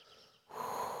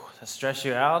Does that stress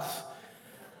you out?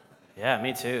 Yeah,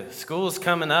 me too. School's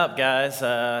coming up, guys.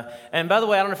 And by the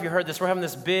way, I don't know if you heard this. We're having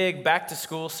this big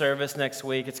back-to-school service next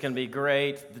week. It's going to be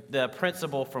great. The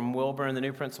principal from Wilburn, the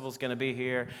new principal, is going to be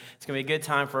here. It's going to be a good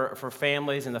time for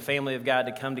families and the family of God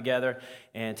to come together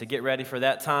and to get ready for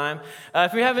that time.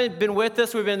 If you haven't been with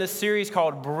us, we've been in this series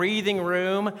called Breathing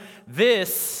Room.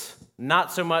 This,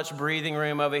 not so much breathing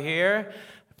room over here.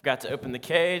 I forgot to open the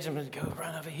cage. I'm going to go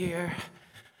run over here.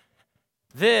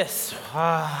 This,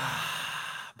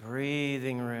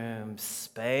 breathing room,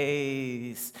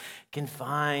 space,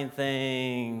 confined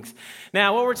things.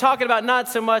 Now, what we're talking about, not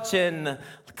so much in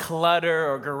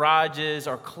clutter or garages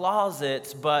or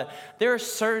closets, but there are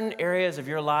certain areas of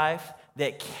your life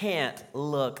that can't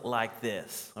look like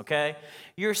this, okay?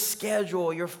 Your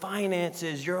schedule, your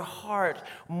finances, your heart,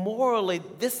 morally,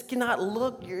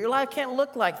 your life can't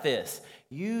look like this.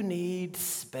 You need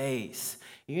space.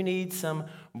 You need some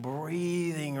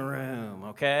breathing room,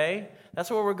 okay? That's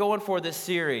what we're going for this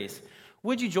series.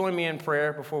 Would you join me in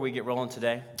prayer before we get rolling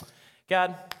today?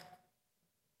 God,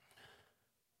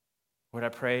 Lord, I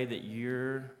pray that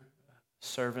your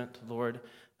servant, Lord,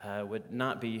 would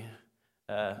not be,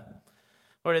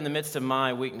 Lord, in the midst of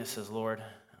my weaknesses, Lord,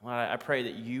 I pray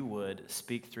that you would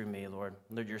speak through me, Lord.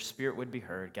 Lord, your spirit would be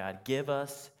heard. God, give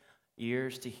us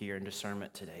ears to hear and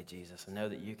discernment today, Jesus. I know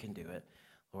that you can do it.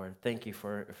 Lord, thank you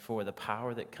for the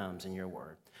power that comes in your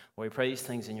word. Lord, we pray these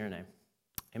things in your name.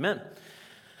 Amen.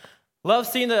 Love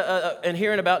seeing and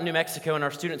hearing about New Mexico and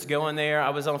our students going there. I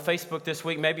was on Facebook this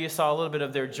week. Maybe you saw a little bit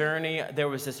of their journey. There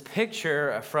was this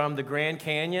picture from the Grand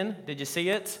Canyon. Did you see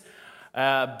it?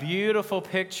 Beautiful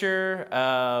picture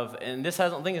of, and this I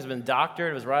don't think has been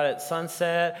doctored. It was right at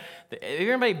sunset. Have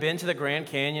anybody been to the Grand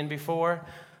Canyon before?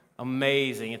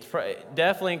 Amazing. It's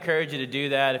definitely encourage you to do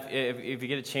that if you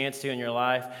get a chance to in your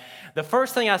life. The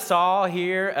first thing I saw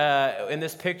here in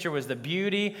this picture was the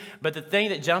beauty, but the thing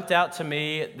that jumped out to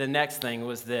me, the next thing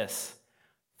was this.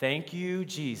 Thank you,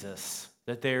 Jesus,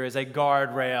 that there is a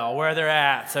guardrail where they're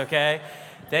at, okay?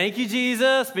 Thank you,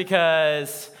 Jesus,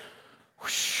 because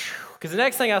the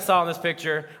next thing I saw in this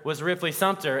picture was Ripley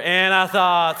Sumter, and I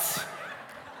thought,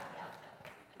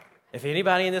 if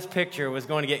anybody in this picture was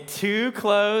going to get too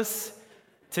close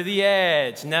to the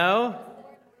edge, no?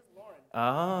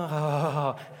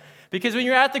 Oh, because when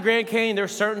you're at the Grand Canyon, there are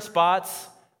certain spots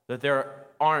that there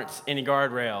aren't any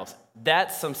guardrails.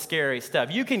 That's some scary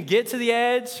stuff. You can get to the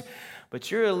edge,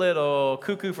 but you're a little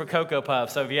cuckoo for Cocoa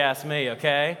Puffs, so if you ask me,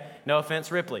 okay? No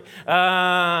offense, Ripley.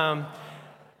 But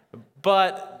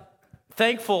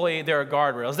thankfully, there are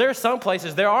guardrails. There are some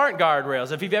places there aren't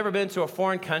guardrails. If you've ever been to a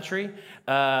foreign country,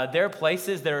 there are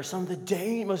places that are some of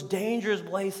the most dangerous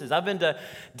places. I've been to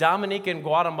Dominica and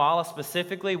Guatemala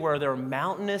specifically, where there are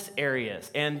mountainous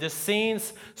areas. And the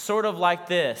scene's sort of like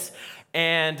this.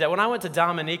 And when I went to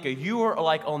Dominica, you were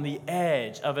like on the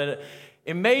edge of an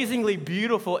amazingly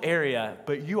beautiful area,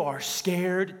 but you are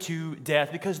scared to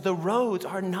death because the roads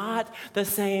are not the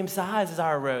same size as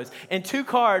our roads. And two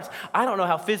cars, I don't know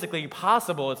how physically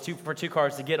possible it's for two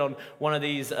cars to get on one of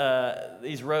these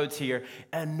roads here,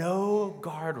 and no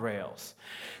guardrails.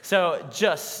 So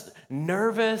just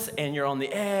nervous, and you're on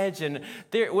the edge, and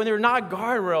when there are not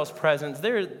guardrails present,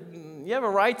 you have a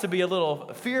right to be a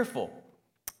little fearful.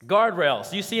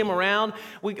 Guardrails. You see them around.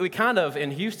 We kind of,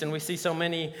 in Houston, we see so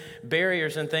many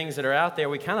barriers and things that are out there,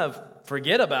 we kind of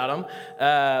forget about them.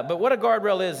 But what a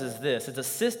guardrail is this. It's a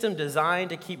system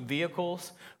designed to keep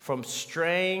vehicles from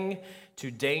straying to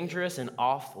dangerous and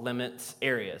off-limits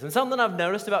areas. And something I've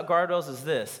noticed about guardrails is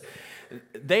this.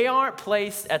 They aren't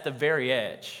placed at the very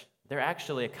edge. They're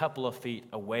actually a couple of feet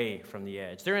away from the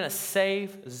edge. They're in a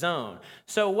safe zone.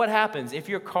 So what happens? If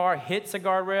your car hits a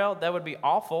guardrail, that would be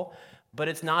awful, but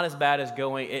it's not as bad as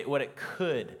what it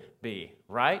could be,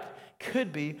 right?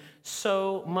 Could be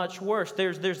so much worse.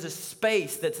 There's this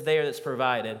space that's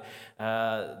provided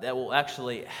that will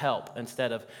actually help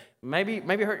instead of maybe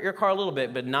hurt your car a little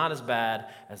bit, but not as bad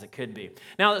as it could be.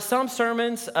 Now, some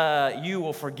sermons you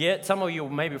will forget. Some of you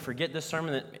will maybe forget this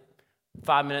sermon that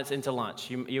 5 minutes into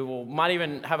lunch. You might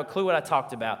even have a clue what I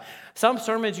talked about. Some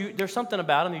sermons, there's something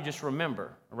about them you just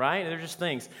remember, right? They're just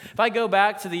things. If I go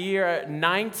back to the year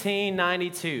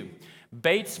 1992,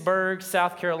 Batesburg,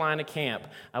 South Carolina camp,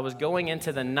 I was going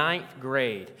into the 9th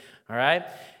grade, all right?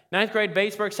 9th grade,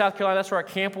 Batesburg, South Carolina, that's where our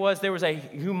camp was. There was a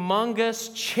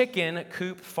humongous chicken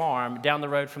coop farm down the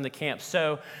road from the camp.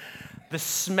 So The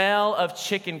smell of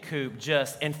chicken coop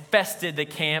just infested the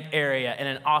camp area in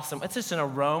an awesome, it's just an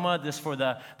aroma just for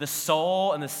the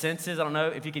soul and the senses. I don't know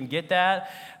if you can get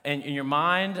that in your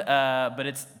mind, but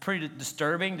it's pretty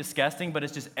disturbing, disgusting, but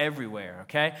it's just everywhere,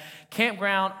 okay?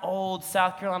 Campground, old,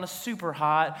 South Carolina, super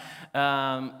hot,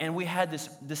 and we had this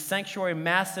sanctuary,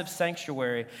 massive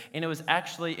sanctuary, and it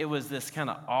was this kind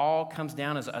of all comes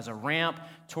down as a ramp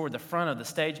toward the front of the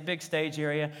stage, big stage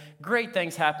area. Great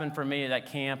things happened for me at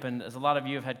that camp, and as a lot of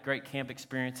you have had great camp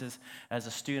experiences as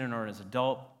a student or as an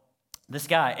adult. This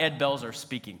guy, Ed Belzer,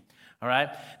 speaking. All right?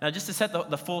 Now, just to set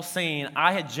the full scene,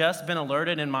 I had just been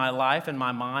alerted in my life, in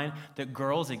my mind, that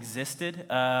girls existed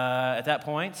at that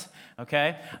point,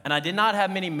 okay? And I did not have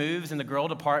many moves in the girl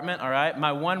department, all right?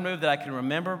 My one move that I can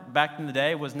remember back in the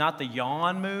day was not the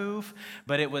yawn move,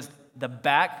 but it was the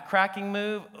back cracking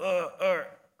move,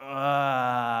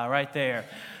 right there.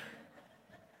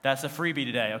 That's a freebie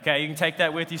today, okay? You can take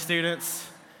that with you, students,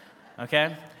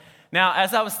 okay? Now,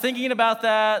 as I was thinking about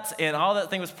that and all that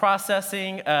thing was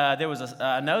processing, I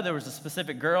know there was a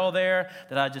specific girl there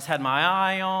that I just had my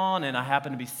eye on, and I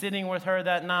happened to be sitting with her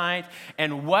that night.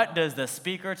 And what does the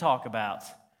speaker talk about?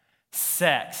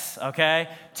 Sex, okay?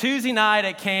 Tuesday night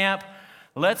at camp,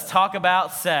 let's talk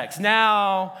about sex.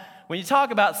 Now, when you talk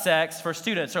about sex, for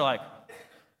students, they're like,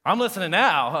 I'm listening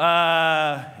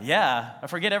now. Yeah, I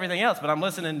forget everything else, but I'm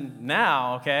listening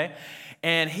now, okay?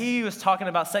 And he was talking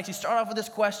about sex. He started off with this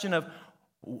question of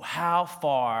how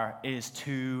far is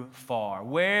too far?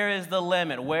 Where is the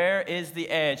limit? Where is the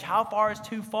edge? How far is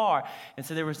too far? And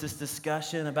so there was this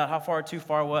discussion about how far too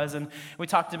far was. And we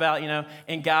talked about,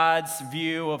 in God's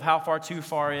view of how far too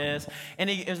far is. And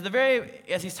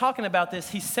as he's talking about this,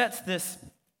 he sets this,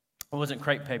 it wasn't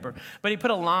crepe paper, but he put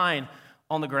a line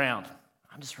on the ground.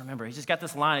 I just remember, he's just got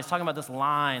this line. He's talking about this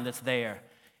line that's there,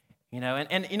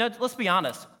 and let's be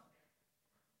honest.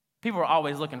 People are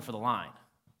always looking for the line.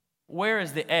 Where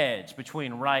is the edge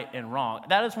between right and wrong?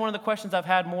 That is one of the questions I've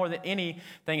had more than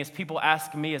anything is people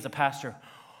ask me as a pastor,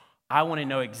 I want to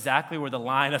know exactly where the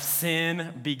line of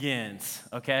sin begins,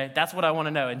 okay? That's what I want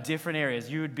to know in different areas.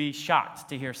 You would be shocked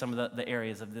to hear some of the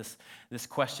areas of this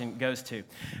question goes to.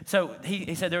 So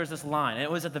he said there was this line, and it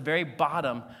was at the very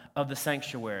bottom of the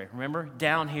sanctuary, remember?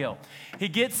 Downhill. He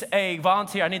gets a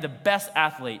volunteer. I need the best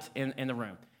athlete in the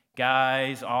room.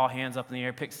 Guys, all hands up in the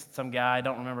air, picks some guy, I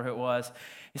don't remember who it was.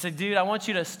 He said, dude, I want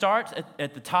you to start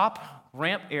at the top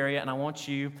ramp area, and I want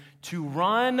you to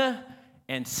run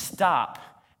and stop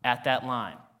at that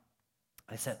line.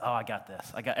 I said, oh, I got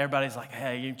this. Everybody's like,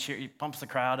 hey, you cheer, he pumps the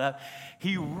crowd up.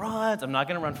 He runs, I'm not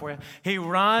gonna run for you. He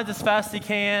runs as fast as he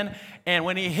can, and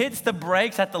when he hits the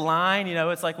brakes at the line,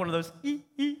 it's like one of those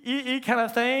kind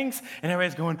of things, and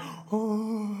everybody's going,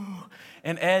 ooh.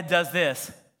 And Ed does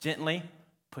this, gently,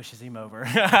 pushes him over.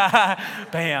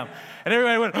 Bam. And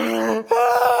everybody went,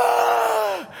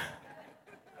 ah!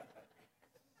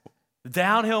 The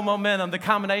downhill momentum, the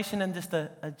combination, and just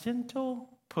a gentle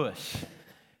push.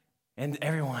 And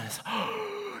everyone is,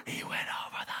 he went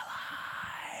over the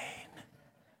line.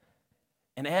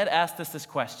 And Ed asked us this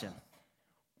question.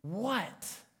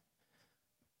 What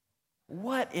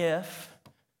if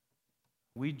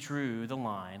we drew the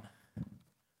line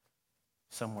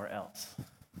somewhere else?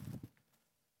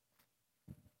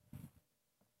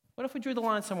 What if we drew the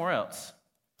line somewhere else?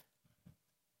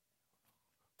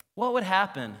 What would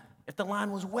happen if the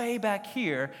line was way back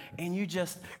here and you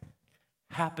just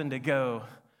happened to go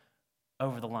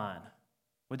over the line?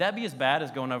 Would that be as bad as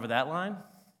going over that line?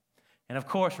 And of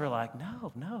course, we're like,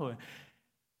 no.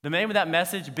 The name of that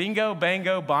message, Bingo,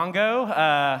 Bango, Bongo.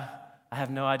 I have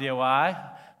no idea why.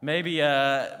 Maybe,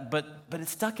 but it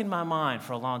stuck in my mind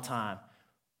for a long time.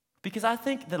 Because I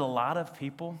think that a lot of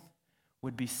people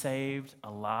would be saved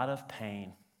a lot of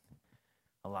pain,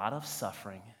 a lot of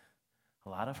suffering, a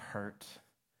lot of hurt,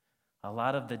 a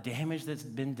lot of the damage that's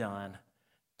been done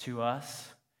to us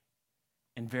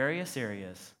in various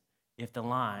areas if the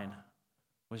line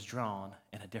was drawn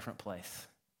in a different place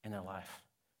in their life.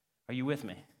 Are you with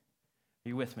me? Are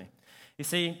you with me? You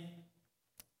see,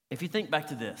 if you think back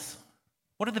to this,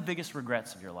 what are the biggest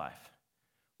regrets of your life?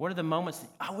 What are the moments that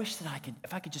I wish that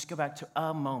if I could just go back to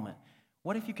a moment.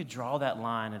 What if you could draw that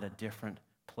line at a different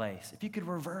place? If you could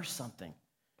reverse something.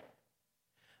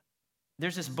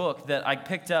 There's this book that I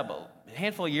picked up a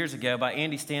handful of years ago by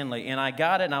Andy Stanley, and I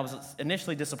got it, and I was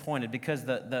initially disappointed because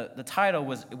the title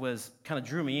was kind of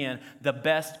drew me in, The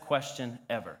Best Question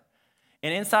Ever.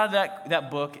 And inside of that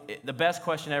book, the best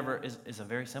question ever is a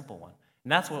very simple one.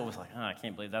 And that's what it was like, I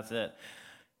can't believe that's it.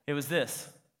 It was this.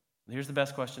 Here's the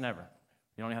best question ever.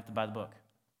 You don't even have to buy the book.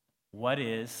 What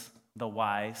is the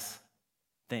wise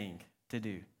thing to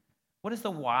do? What is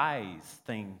the wise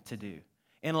thing to do?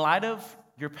 In light of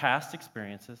your past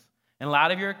experiences, in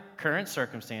light of your current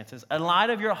circumstances, in light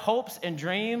of your hopes and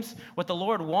dreams, what the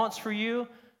Lord wants for you,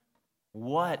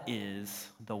 what is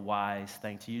the wise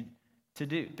thing to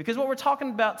do? Because what we're talking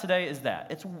about today is that.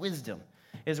 It's wisdom.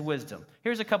 Is wisdom.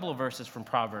 Here's a couple of verses from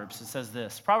Proverbs. It says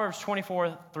this, Proverbs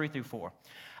 24, 3-4.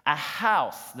 A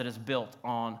house that is built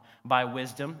by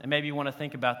wisdom, and maybe you want to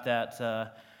think about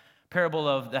that parable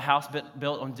of the house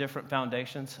built on different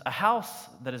foundations. A house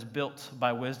that is built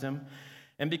by wisdom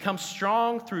and becomes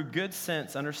strong through good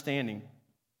sense, understanding,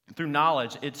 through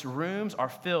knowledge. Its rooms are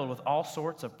filled with all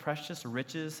sorts of precious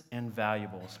riches and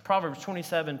valuables. Proverbs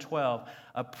 27:12.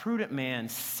 A prudent man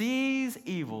sees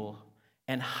evil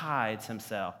and hides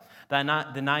himself. The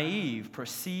naive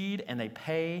proceed and they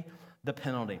pay the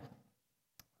penalty.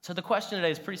 So the question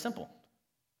today is pretty simple.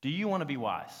 Do you want to be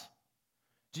wise?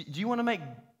 Do you want to make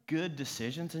good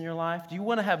decisions in your life? Do you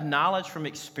want to have knowledge from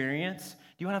experience? Do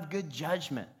you want to have good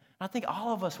judgment? And I think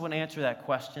all of us would answer that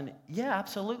question, yeah,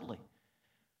 absolutely.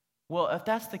 Well, if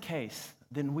that's the case,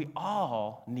 then we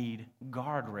all need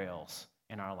guardrails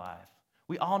in our life.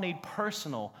 We all need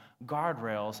personal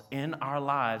guardrails in our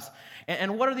lives.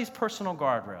 And what are these personal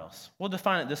guardrails? We'll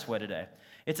define it this way today.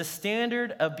 It's a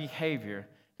standard of behavior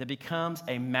that becomes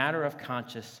a matter of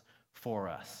conscience for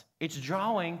us. It's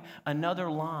drawing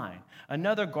another line,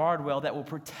 another guardrail that will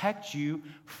protect you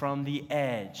from the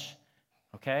edge,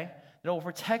 okay? That will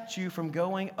protect you from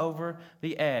going over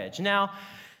the edge. Now,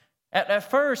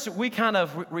 at first, we kind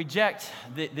of reject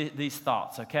these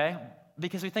thoughts, okay?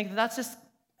 Because we think that's just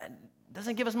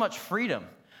doesn't give us much freedom.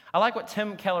 I like what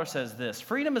Tim Keller says this.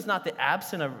 Freedom is not the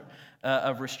absence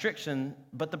of restriction,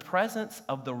 but the presence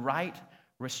of the right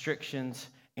restrictions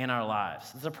in our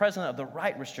lives. It's the presence of the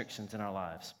right restrictions in our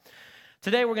lives.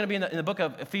 Today we're going to be in the book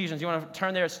of Ephesians. You want to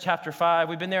turn there? It's chapter 5.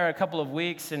 We've been there a couple of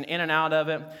weeks and in and out of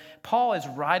it. Paul is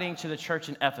writing to the church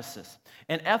in Ephesus.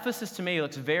 And Ephesus to me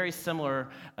looks very similar,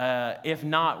 if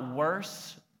not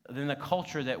worse, than the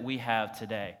culture that we have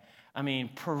today. I mean,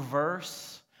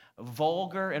 perverse,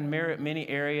 vulgar in many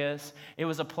areas. It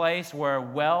was a place where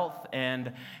wealth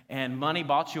and money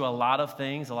bought you a lot of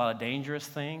things, a lot of dangerous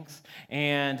things.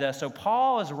 And so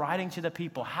Paul is writing to the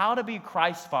people how to be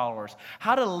Christ followers,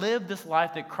 how to live this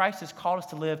life that Christ has called us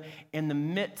to live in the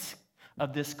midst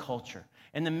of this culture,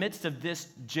 in the midst of this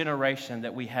generation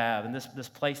that we have, and this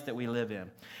place that we live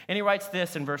in. And he writes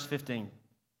this in verse 15.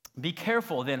 Be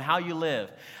careful then how you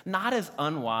live, not as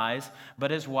unwise,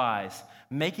 but as wise,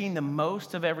 making the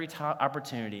most of every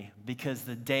opportunity, because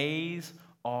the days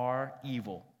are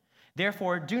evil.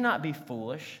 Therefore, do not be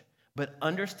foolish, but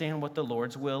understand what the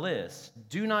Lord's will is.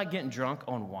 Do not get drunk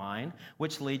on wine,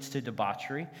 which leads to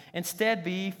debauchery. Instead,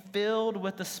 be filled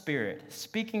with the Spirit,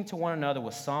 speaking to one another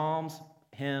with psalms,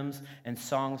 hymns, and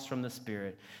songs from the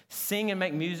Spirit. Sing and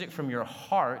make music from your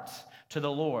hearts to the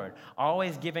Lord,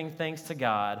 always giving thanks to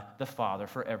God the Father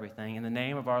for everything in the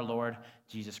name of our Lord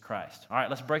Jesus Christ. All right,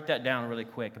 let's break that down really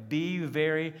quick. Be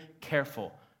very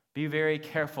careful. Be very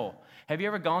careful. Have you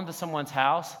ever gone to someone's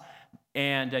house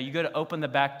and you go to open the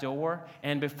back door,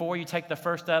 and before you take the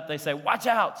first step, they say, watch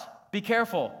out, be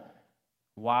careful.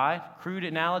 Why? Crude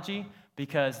analogy,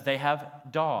 because they have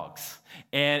dogs.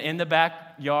 And in the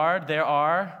backyard, there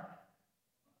are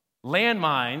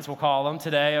landmines, we'll call them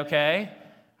today, okay?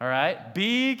 All right?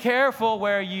 Be careful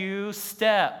where you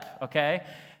step, okay?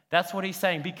 That's what he's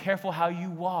saying. Be careful how you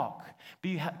walk.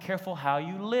 Be careful how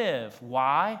you live.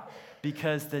 Why?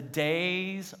 Because the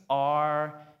days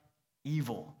are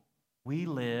evil. We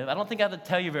live, I don't think I have to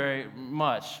tell you very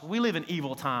much. We live in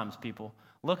evil times, people.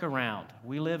 Look around.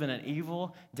 We live in an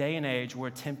evil day and age where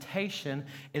temptation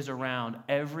is around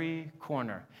every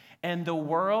corner. And the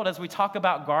world, as we talk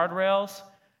about guardrails,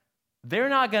 they're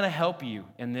not going to help you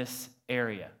in this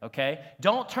area, okay?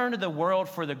 Don't turn to the world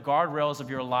for the guardrails of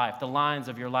your life, the lines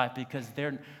of your life, because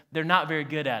they're not very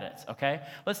good at it, okay?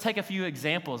 Let's take a few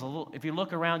examples. If you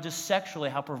look around just sexually,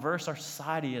 how perverse our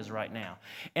society is right now.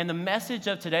 And the message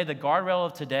of today, the guardrail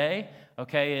of today,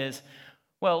 okay, is,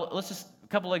 well, let's just, a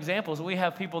couple of examples. We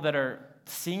have people that are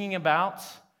singing about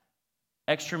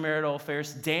extramarital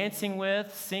affairs, dancing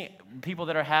with people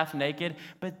that are half naked,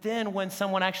 but then when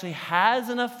someone actually has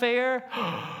an affair,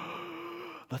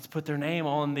 let's put their name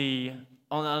on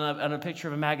a picture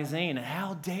of a magazine.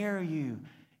 How dare you?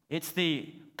 It's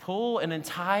the pull and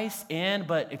entice in,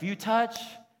 but if you touch,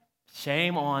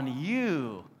 shame on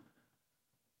you.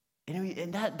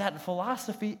 And that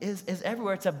philosophy is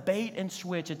everywhere. It's a bait and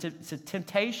switch. It's a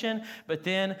temptation, but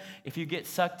then if you get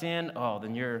sucked in,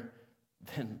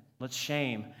 then let's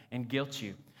shame and guilt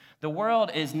you. The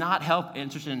world is not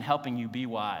interested in helping you be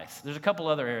wise. There's a couple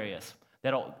other areas.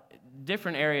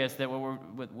 different areas that were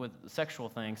with sexual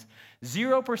things.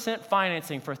 0%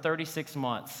 financing for 36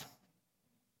 months.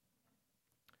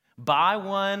 Buy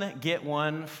one, get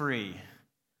one free.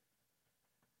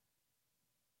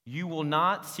 You will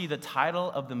not see the title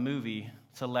of the movie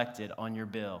selected on your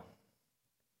bill.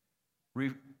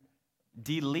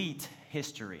 Delete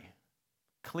history.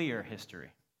 Clear history.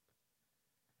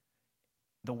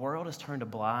 The world has turned a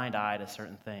blind eye to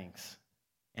certain things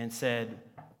and said,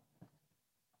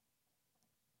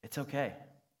 it's okay.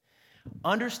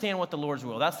 Understand what the Lord's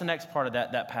will. That's the next part of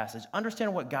that passage.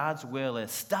 Understand what God's will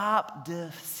is. Stop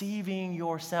deceiving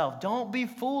yourself. Don't be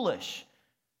foolish.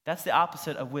 That's the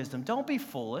opposite of wisdom. Don't be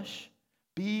foolish.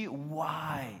 Be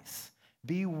wise.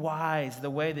 Be wise the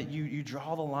way that you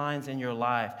draw the lines in your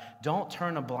life. Don't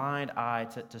turn a blind eye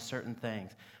to certain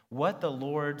things. What the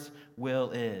Lord's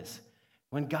will is.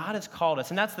 When God has called us,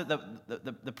 and that's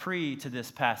the pre to this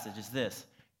passage is this.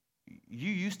 You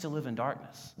used to live in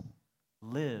darkness.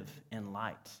 Live in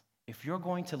light. If you're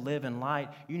going to live in light,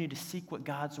 you need to seek what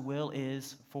God's will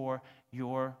is for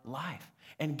your life.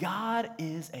 And God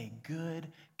is a good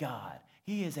God.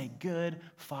 He is a good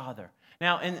Father.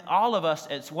 Now, in all of us,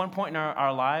 at one point in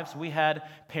our lives, we had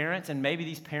parents, and maybe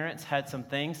these parents had some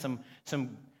things, some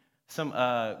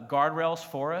guardrails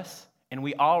for us, and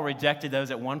we all rejected those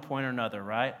at one point or another,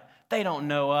 right? They don't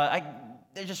know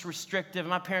they're just restrictive.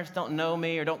 My parents don't know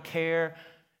me or don't care.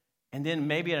 And then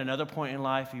maybe at another point in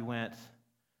life, you went,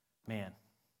 man,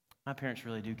 my parents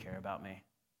really do care about me.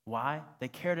 Why? They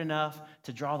cared enough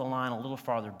to draw the line a little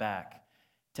farther back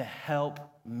to help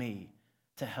me.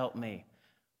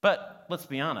 But let's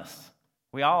be honest.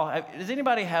 Does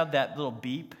anybody have that little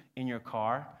beep in your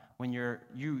car when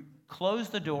you close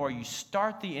the door, you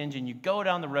start the engine, you go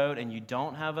down the road, and you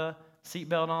don't have a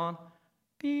seatbelt on?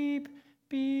 Beep,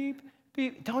 beep,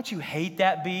 beep. Don't you hate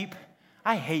that beep?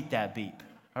 I hate that beep.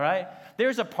 All right?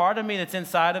 There's a part of me that's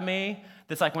inside of me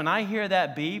that's like when I hear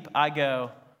that beep, I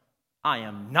go, I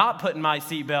am not putting my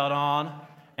seatbelt on,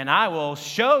 and I will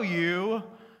show you.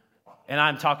 And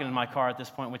I'm talking in my car at this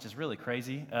point, which is really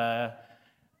crazy.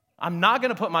 I'm not going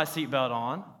to put my seatbelt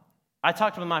on. I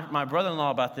talked with my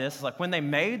brother-in-law about this. It's like when they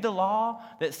made the law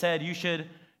that said you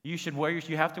have to wear your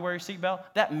seatbelt,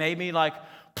 that made me like,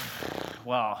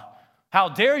 well, how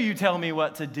dare you tell me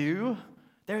what to do?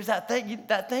 There's that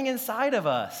thing inside of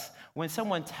us. When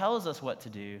someone tells us what to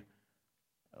do,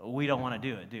 we don't want to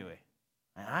do it, do we?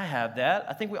 And I have that.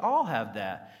 I think we all have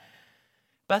that.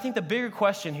 But I think the bigger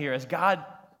question here is God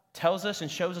tells us and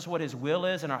shows us what his will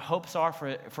is and our hopes are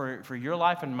for your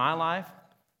life and my life.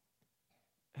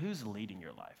 Who's leading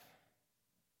your life?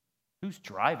 Who's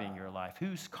driving your life?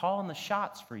 Who's calling the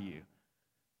shots for you?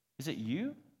 Is it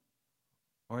you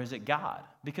or is it God?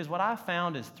 Because what I've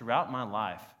found is throughout my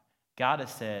life, God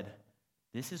has said,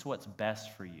 this is what's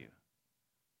best for you.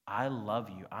 I love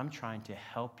you. I'm trying to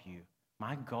help you.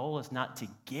 My goal is not to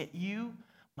get you.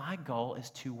 My goal is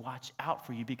to watch out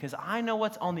for you because I know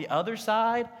what's on the other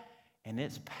side, and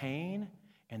it's pain,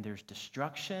 and there's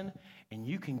destruction, and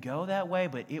you can go that way,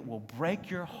 but it will break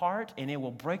your heart, and it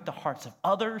will break the hearts of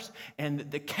others,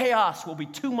 and the chaos will be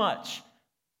too much.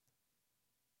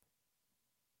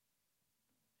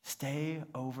 Stay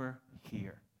over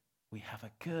here. We have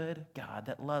a good God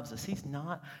that loves us. He's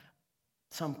not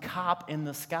some cop in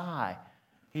the sky.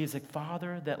 He is a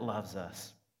Father that loves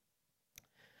us.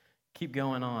 Keep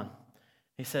going on.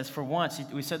 He says, for once,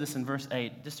 we said this in verse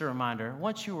 8, just a reminder,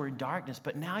 once you were in darkness,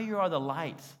 but now you are the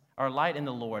light, or light in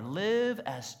the Lord. Live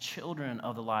as children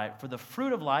of the light, for the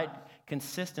fruit of light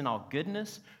consists in all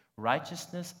goodness,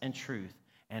 righteousness, and truth,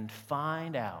 and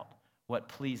find out what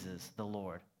pleases the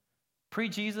Lord.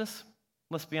 Pre-Jesus,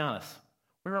 let's be honest,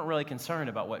 we weren't really concerned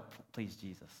about what pleased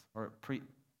Jesus or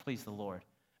pleased the Lord.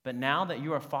 But now that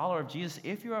you are a follower of Jesus,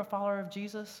 if you are a follower of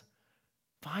Jesus,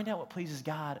 find out what pleases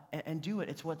God and do it.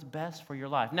 It's what's best for your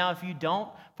life. Now, if you don't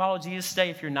follow Jesus, stay.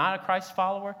 If you're not a Christ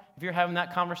follower, if you're having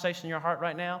that conversation in your heart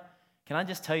right now, can I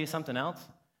just tell you something else?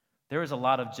 There is a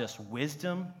lot of just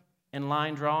wisdom in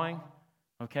line drawing,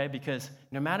 okay? Because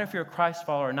no matter if you're a Christ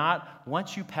follower or not,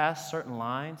 once you pass certain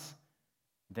lines,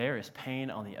 there is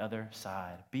pain on the other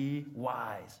side. Be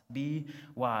wise. Be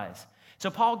wise. So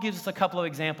Paul gives us a couple of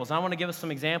examples. I want to give us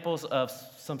some examples of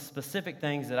some specific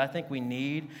things that I think we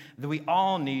need, that we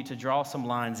all need to draw some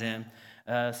lines in,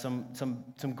 some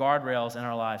guardrails in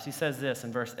our lives. He says this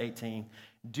in verse 18,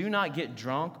 do not get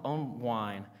drunk on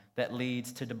wine that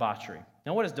leads to debauchery.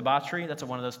 Now, what is debauchery? That's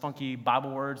one of those funky Bible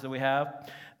words that we have.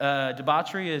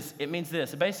 Debauchery it means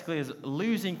this. It basically is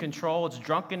losing control. It's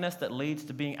drunkenness that leads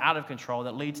to being out of control,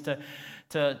 that leads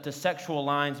to sexual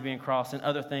lines being crossed and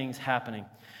other things happening.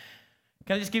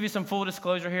 Can I just give you some full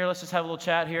disclosure here? Let's just have a little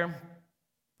chat here.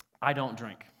 I don't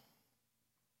drink.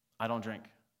 I don't drink.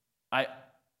 I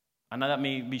know that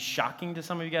may be shocking to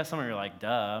some of you guys. Some of you are like,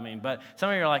 duh. But some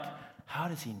of you are like, how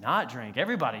does he not drink?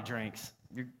 Everybody drinks.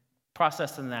 You're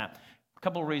processing that. A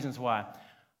couple of reasons why.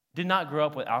 Did not grow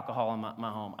up with alcohol in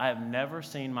my home. I have never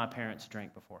seen my parents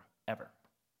drink before, ever.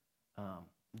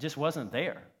 Just wasn't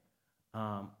there.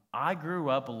 I grew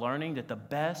up learning that the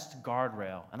best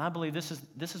guardrail, and I believe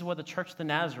this is what the Church of the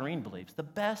Nazarene believes, the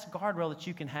best guardrail that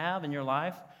you can have in your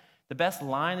life, the best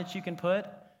line that you can put,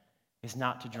 is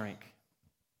not to drink.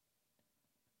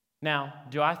 Now,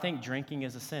 do I think drinking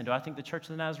is a sin? Do I think the Church of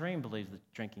the Nazarene believes that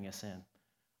drinking is sin?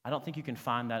 I don't think you can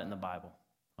find that in the Bible,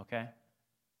 okay?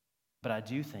 But I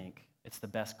do think it's the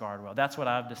best guardrail. That's what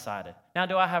I've decided. Now,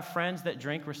 do I have friends that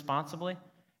drink responsibly?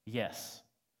 Yes.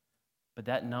 But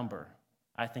that number,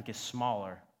 I think, is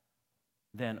smaller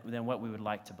than what we would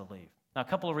like to believe. Now, a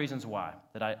couple of reasons why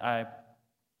that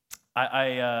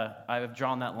I have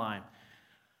drawn that line.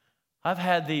 I've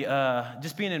had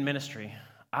just being in ministry,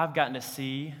 I've gotten to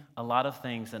see a lot of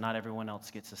things that not everyone else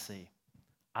gets to see.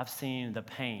 I've seen the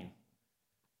pain.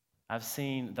 I've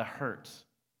seen the hurt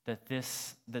that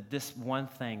this one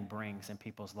thing brings in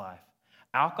people's life.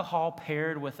 Alcohol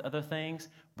paired with other things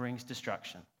brings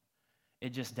destruction. It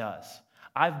just does.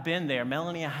 I've been there.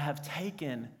 Melanie, I have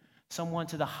taken someone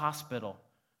to the hospital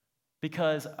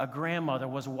because a grandmother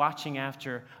was watching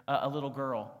after a little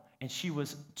girl, and she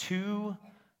wasn't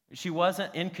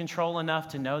in control enough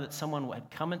to know that someone had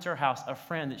come into her house, a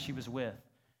friend that she was with,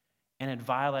 and had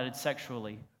violated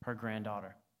sexually her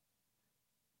granddaughter.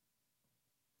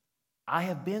 I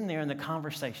have been there in the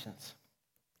conversations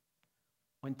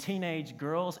when teenage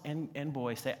girls and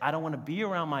boys say, I don't want to be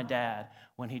around my dad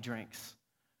when he drinks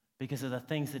because of the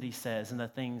things that he says and the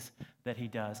things that he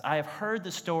does. I have heard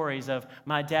the stories of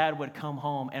my dad would come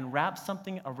home and wrap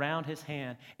something around his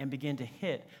hand and begin to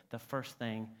hit the first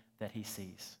thing that he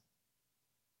sees.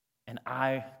 And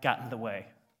I got in the way,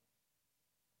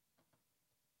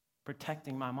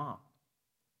 protecting my mom.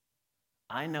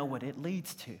 I know what it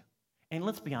leads to. And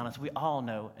let's be honest, we all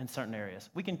know in certain areas.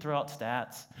 We can throw out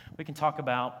stats. We can talk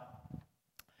about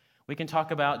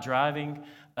driving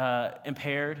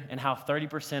impaired and how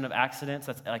 30% of accidents,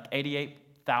 that's like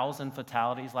 88,000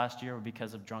 fatalities last year were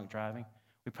because of drunk driving.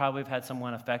 We probably have had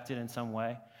someone affected in some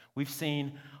way. We've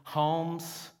seen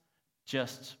homes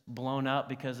just blown up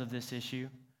because of this issue.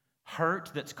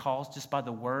 Hurt that's caused just by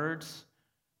the words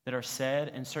that are said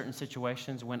in certain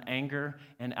situations when anger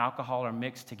and alcohol are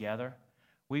mixed together.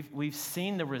 We've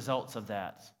seen the results of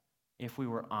that, if we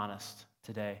were honest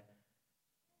today.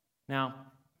 Now,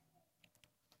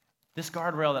 this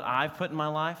guardrail that I've put in my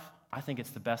life, I think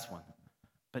it's the best one.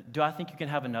 But do I think you can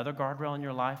have another guardrail in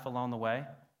your life along the way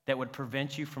that would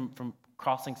prevent you from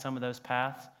crossing some of those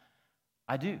paths?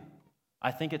 I do.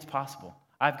 I think it's possible.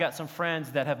 I've got some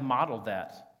friends that have modeled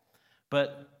that.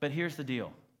 But here's the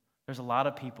deal. There's a lot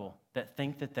of people that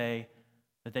think that they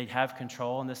have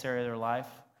control in this area of their life,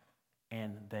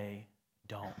 and they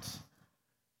don't.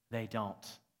 They don't.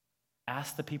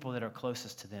 Ask the people that are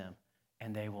closest to them,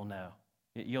 and they will know.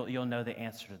 You'll know the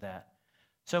answer to that.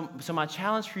 So my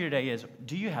challenge for you today is,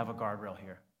 do you have a guardrail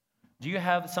here? Do you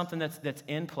have something that's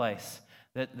in place,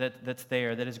 that's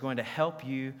there, that is going to help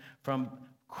you from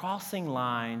crossing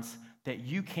lines that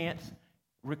you can't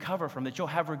recover from, that you'll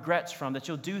have regrets from, that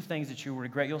you'll do things that you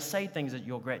regret, you'll say things that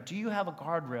you'll regret? Do you have a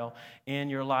guardrail in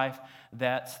your life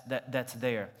that's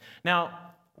there? Now,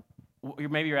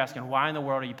 maybe you're asking, why in the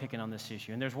world are you picking on this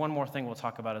issue? And there's one more thing we'll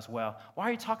talk about as well. Why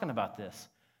are you talking about this?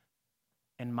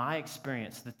 In my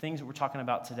experience, the things that we're talking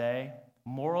about today,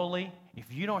 morally,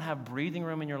 if you don't have breathing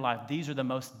room in your life, these are the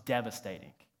most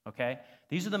devastating, okay?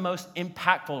 These are the most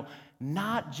impactful,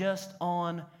 not just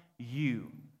on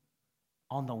you,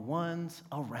 on the ones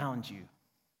around you.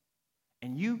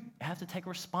 And you have to take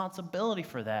responsibility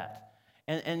for that.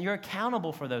 And you're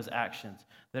accountable for those actions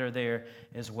that are there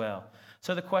as well.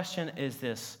 So the question is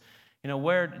this,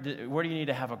 where do you need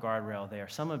to have a guardrail there?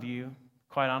 Some of you,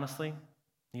 quite honestly,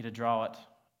 need to draw it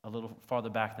a little farther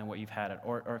back than what you've had it,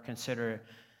 or consider it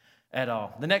at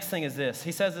all. The next thing is this.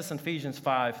 He says this in Ephesians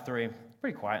 5:3.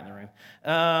 Pretty quiet in the room.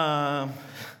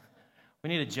 We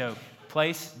need a joke.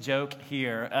 Place joke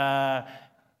here.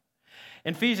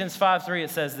 In Ephesians 5:3,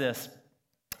 it says this,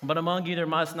 but among you there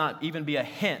must not even be a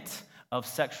hint of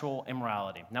sexual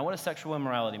immorality. Now, what does sexual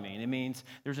immorality mean? It means,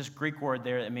 there's this Greek word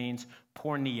there that means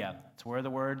porneia. It's where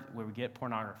we get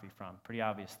pornography from. Pretty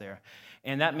obvious there.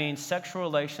 And that means sexual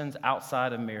relations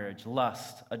outside of marriage,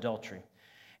 lust, adultery.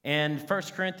 And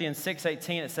 1 Corinthians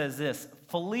 6:18, it says this,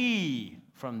 flee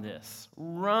from this.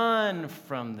 Run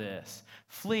from this.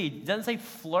 Flee. It doesn't say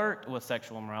flirt with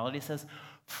sexual immorality. It says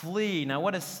flee. Now,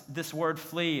 what is this word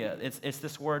flee? It's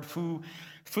this word fugo,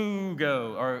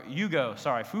 fugo.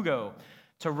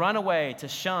 To run away, to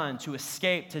shun, to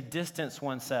escape, to distance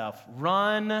oneself.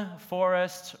 Run,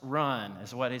 Forrest, run,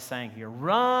 is what he's saying here.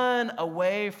 Run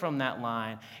away from that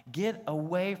line. Get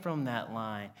away from that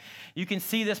line. You can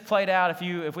see this played out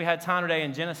if we had time today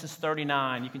in Genesis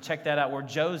 39. You can check that out where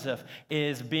Joseph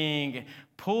is being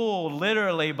pulled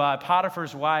literally by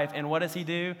Potiphar's wife. And what does he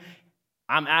do?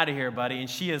 I'm out of here, buddy. And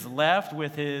she is left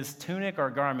with his tunic or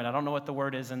garment. I don't know what the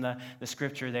word is in the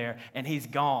scripture there. And he's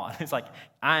gone. It's like,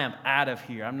 I am out of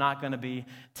here. I'm not going to be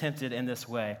tempted in this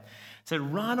way. So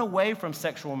run away from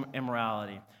sexual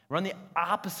immorality. Run the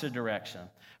opposite direction.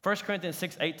 1 Corinthians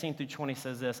 6:18 through 20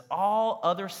 says this: all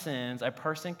other sins a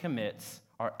person commits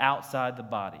are outside the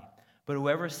body. But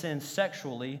whoever sins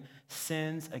sexually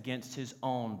sins against his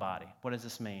own body. What does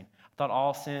this mean? I thought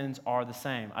all sins are the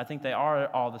same. I think they are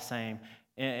all the same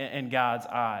in God's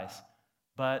eyes.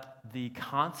 But the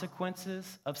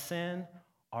consequences of sin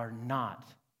are not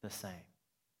the same.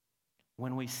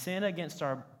 When we sin against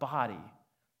our body,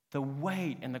 the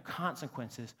weight and the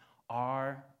consequences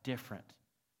are different.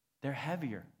 They're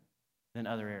heavier than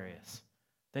other areas.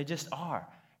 They just are.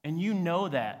 And you know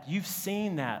that. You've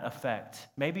seen that effect,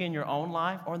 maybe in your own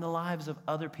life or in the lives of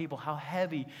other people, how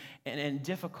heavy and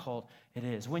difficult it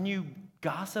is. When you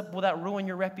gossip, will that ruin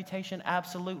your reputation?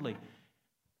 Absolutely.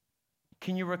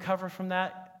 Can you recover from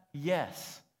that?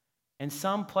 Yes. In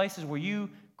some places where you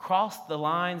cross the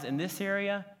lines in this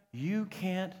area, you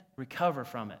can't recover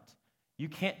from it. You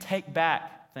can't take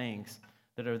back things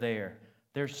that are there.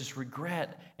 There's just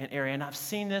regret in area. And I've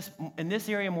seen this in this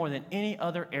area more than any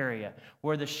other area,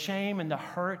 where the shame and the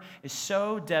hurt is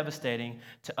so devastating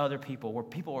to other people, where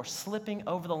people are slipping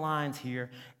over the lines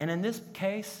here. And in this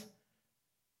case,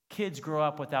 kids grow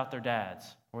up without their dads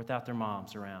or without their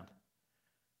moms around.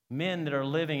 Men that are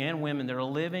living and women that are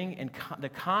living in the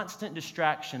constant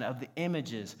distraction of the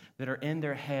images that are in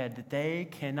their head that they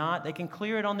can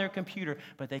clear it on their computer,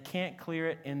 but they can't clear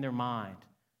it in their mind.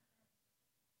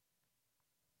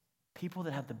 People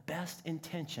that have the best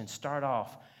intentions start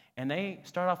off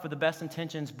with the best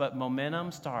intentions, but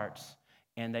momentum starts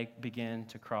and they begin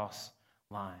to cross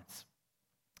lines.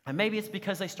 And maybe it's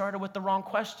because they started with the wrong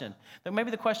question.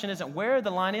 Maybe the question isn't where the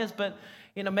line is, but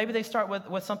maybe they start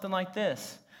with something like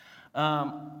this.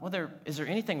 Is there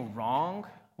anything wrong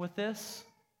with this?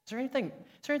 Is there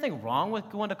anything wrong with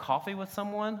going to coffee with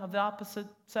someone of the opposite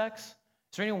sex?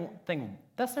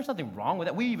 There's something wrong with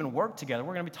that. We even work together.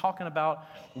 We're going to be talking about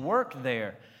work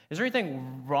there. Is there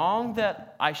anything wrong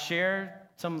that I share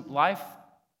some life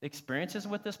experiences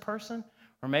with this person?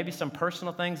 Or maybe some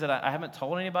personal things that I haven't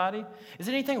told anybody? Is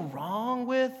there anything wrong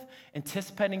with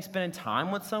anticipating spending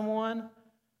time with someone?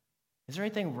 Is there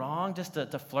anything wrong just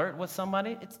to flirt with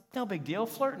somebody? It's no big deal.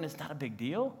 Flirting is not a big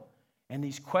deal. And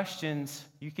these questions,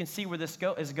 you can see where this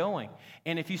is going.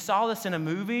 And if you saw this in a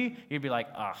movie, you'd be like,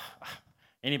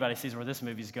 anybody sees where this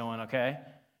movie's going, okay?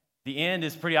 The end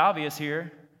is pretty obvious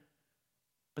here.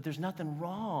 But there's nothing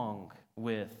wrong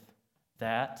with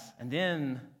that. And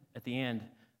then at the end,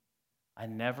 I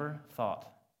never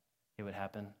thought it would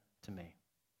happen to me.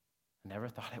 I never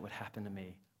thought it would happen to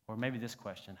me. Or maybe this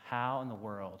question: how in the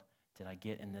world did I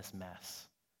get in this mess?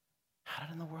 How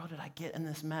in the world did I get in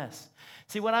this mess?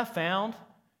 See, what I found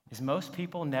is most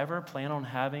people never plan on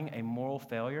having a moral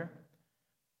failure.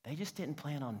 They just didn't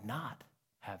plan on not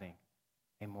having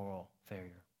a moral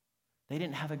failure. They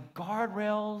didn't have a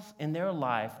guardrails in their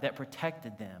life that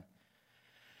protected them.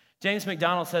 James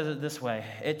MacDonald says it this way: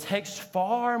 it takes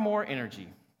far more energy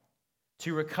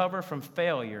to recover from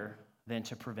failure than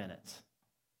to prevent it.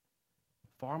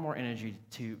 Far more energy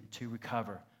to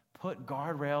recover. Put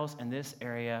guardrails in this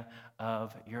area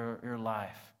of your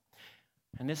life.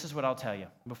 And this is what I'll tell you.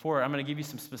 Before, I'm going to give you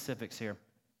some specifics here.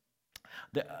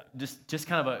 Just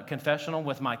kind of a confessional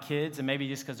with my kids, and maybe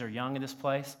just because they're young in this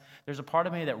place. There's a part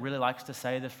of me that really likes to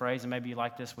say this phrase, and maybe you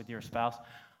like this with your spouse.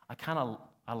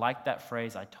 I like that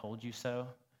phrase, "I told you so."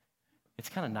 It's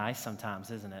kind of nice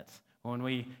sometimes, isn't it?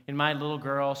 In my little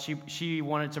girl, she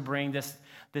wanted to bring this.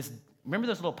 Remember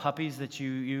those little puppies that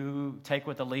you take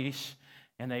with a leash?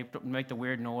 And they make the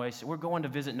weird noise. We're going to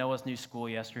visit Noah's new school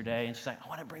yesterday, and she's like, "I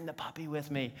want to bring the puppy with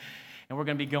me." And we're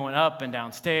going to be going up and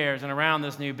downstairs and around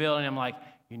this new building. I'm like,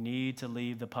 "You need to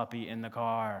leave the puppy in the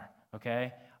car,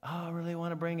 okay?" "Oh, I really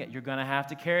want to bring it." "You're going to have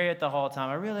to carry it the whole time."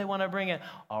 "I really want to bring it."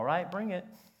 "All right, bring it."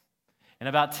 And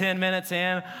about 10 minutes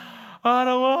in, "I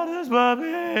don't want this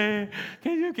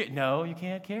puppy. No, you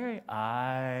can't carry it."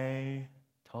 "I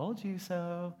Told you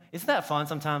so. Isn't that fun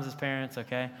sometimes as parents,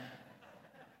 okay?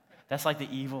 That's like the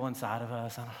evil inside of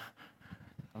us. I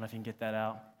don't know if you can get that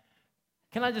out.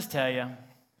 Can I just tell you,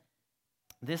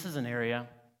 this is an area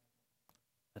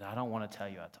that I don't want to tell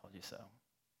you I told you so.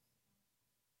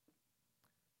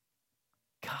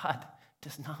 God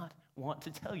does not want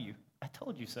to tell you, I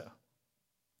told you so.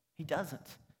 He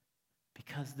doesn't.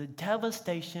 Because the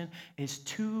devastation is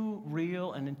too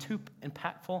real and too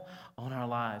impactful on our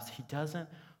lives. He doesn't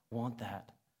want that.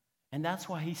 And that's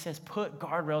why he says, put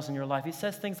guardrails in your life. He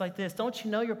says things like this: don't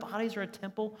you know your bodies are a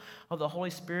temple of the Holy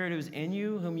Spirit who's in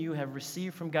you, whom you have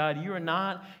received from God? You are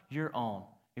not your own.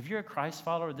 If you're a Christ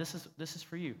follower, this is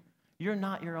for you. You're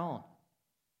not your own.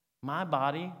 My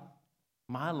body,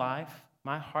 my life,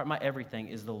 my heart, my everything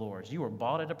is the Lord's. You were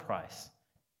bought at a price.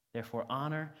 Therefore,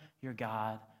 honor your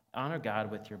God. Honor God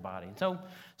with your body. So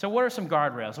what are some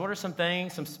guardrails? What are some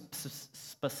things, some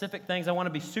specific things? I want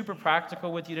to be super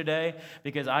practical with you today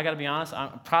because I got to be honest,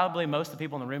 probably most of the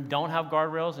people in the room don't have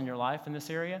guardrails in your life in this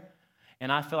area.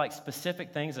 And I feel like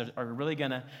specific things are really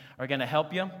going to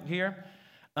help you here.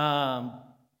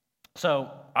 So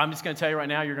I'm just going to tell you right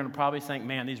now, you're going to probably think,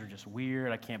 man, these are just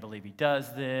weird. I can't believe he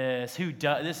does this. Who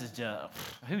does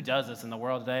this in the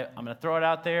world today? I'm going to throw it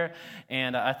out there.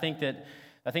 And I think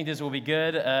this will be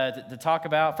good to talk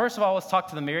about. First of all, let's talk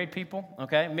to the married people,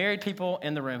 okay? Married people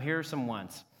in the room, here are some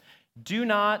ones. Do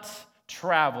not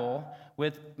travel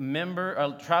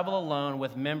alone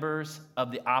with members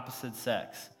of the opposite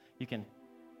sex. You can,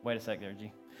 wait a sec there,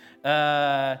 G.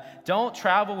 Don't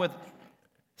travel with,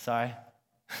 sorry.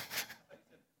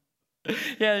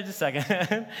 Yeah, just a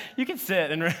second. You can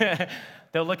sit and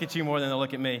they'll look at you more than they'll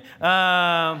look at me.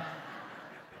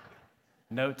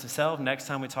 Note to self, next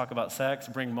time we talk about sex,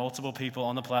 bring multiple people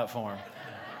on the platform.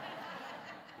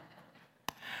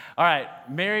 All right,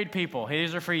 married people,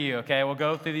 these are for you, okay? We'll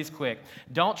go through these quick.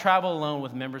 Don't travel alone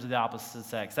with members of the opposite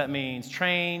sex. That means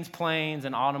trains, planes,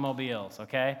 and automobiles,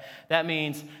 okay? That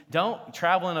means don't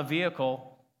travel in a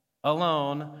vehicle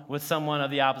alone with someone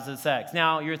of the opposite sex.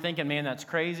 Now, you're thinking, man, that's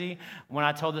crazy. When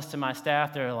I told this to my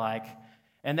staff, they're like,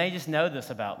 and they just know this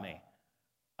about me.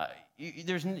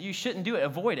 You shouldn't do it.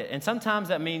 Avoid it. And sometimes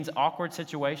that means awkward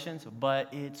situations,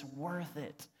 but it's worth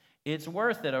it. It's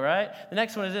worth it, all right? The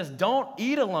next one is this: don't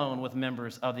eat alone with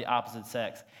members of the opposite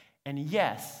sex. And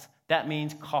yes, that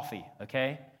means coffee,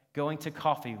 okay? Going to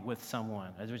coffee with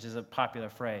someone, which is a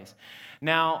popular phrase.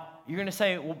 Now, you're going to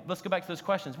say, well, let's go back to those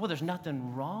questions. Well, there's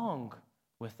nothing wrong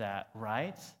with that,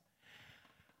 right?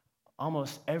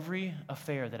 Almost every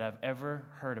affair that I've ever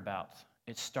heard about,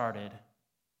 it started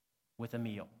with a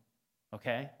meal,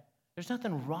 okay? There's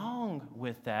nothing wrong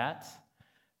with that.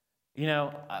 You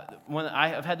know, when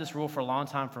I've had this rule for a long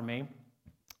time for me.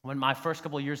 When my first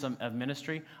couple of years of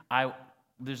ministry,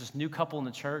 there's this new couple in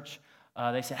the church.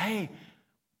 They said, hey,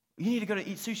 you need to go to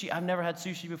eat sushi. I've never had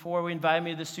sushi before. We invited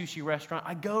me to the sushi restaurant.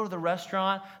 I go to the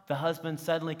restaurant. The husband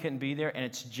suddenly couldn't be there, and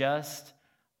it's just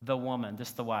the woman,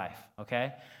 just the wife,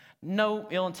 okay? No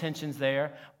ill intentions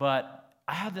there, but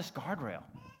I have this guardrail.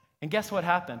 And guess what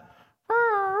happened?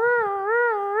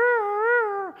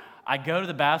 I go to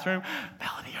the bathroom.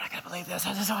 Melanie, you're not going to believe this.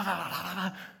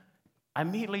 I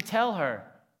immediately tell her,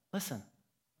 listen,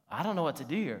 I don't know what to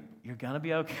do here. You're going to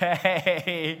be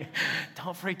okay.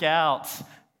 Don't freak out.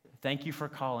 Thank you for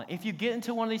calling. If you get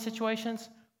into one of these situations,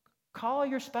 call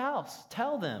your spouse.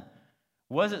 Tell them.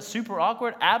 Was it super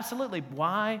awkward? Absolutely.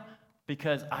 Why?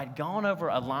 Because I'd gone over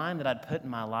a line that I'd put in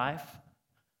my life,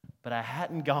 but I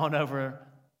hadn't gone over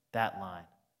that line.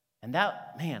 And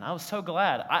that, man, I was so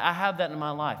glad. I have that in my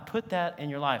life. Put that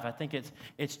in your life. I think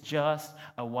it's just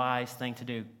a wise thing to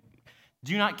do.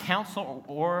 Do not counsel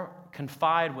or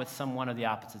confide with someone of the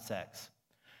opposite sex.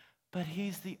 But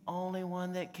he's the only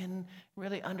one that can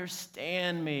really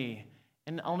understand me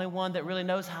and the only one that really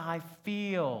knows how I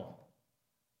feel.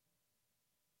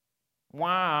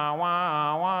 Wah,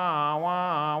 wah, wah,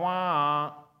 wah,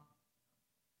 wah.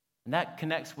 And that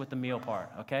connects with the meal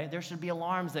part, okay? There should be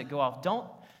alarms that go off. Don't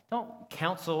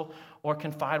counsel or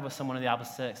confide with someone of the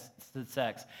opposite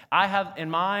sex. I have, in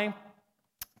my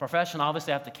profession,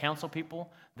 obviously I have to counsel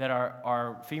people that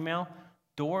are female.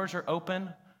 Doors are open.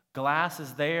 Glass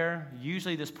is there.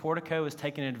 Usually this portico is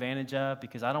taken advantage of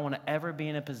because I don't want to ever be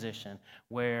in a position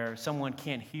where someone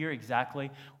can't hear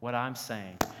exactly what I'm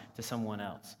saying to someone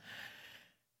else.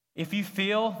 If you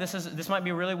feel, this might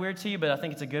be really weird to you, but I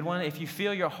think it's a good one. If you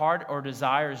feel your heart or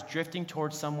desire is drifting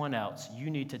towards someone else, you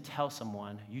need to tell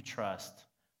someone you trust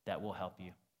that will help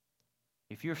you.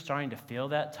 If you're starting to feel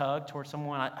that tug towards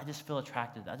someone, I just feel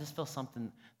attracted. I just feel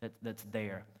something that's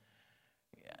there.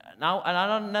 Now, and I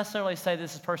don't necessarily say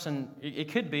this person,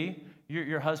 it could be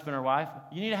your husband or wife,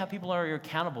 you need to have people that you're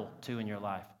accountable to in your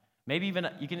life. Maybe even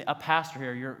a pastor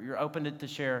here, you're open to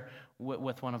share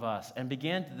with one of us. And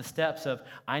begin the steps of,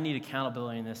 I need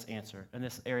accountability in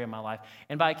this area of my life.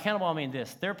 And by accountable, I mean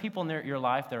this. There are people in your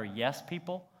life that are yes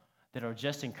people, that are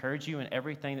just encourage you in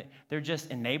everything. They're just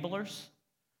enablers.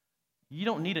 You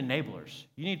don't need enablers.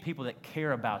 You need people that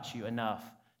care about you enough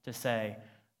to say,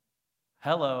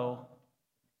 hello,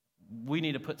 we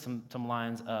need to put some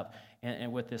lines up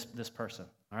and with this person,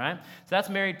 all right? So that's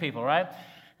married people, right?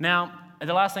 Now,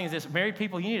 the last thing is this. Married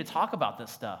people, you need to talk about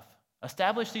this stuff.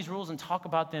 Establish these rules and talk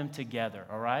about them together,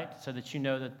 all right? So that you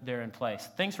know that they're in place.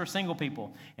 Things for single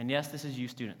people. And yes, this is you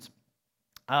students.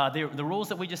 The rules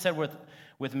that we just said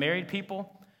with married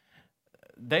people,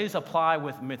 those apply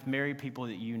with married people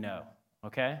that you know,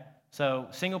 okay? So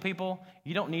single people,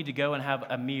 you don't need to go and have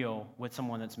a meal with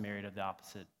someone that's married of the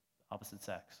opposite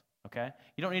sex, okay?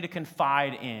 You don't need to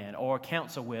confide in or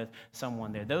counsel with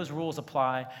someone there. Those rules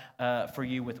apply for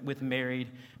you with married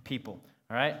people,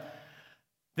 all right?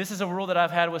 This is a rule that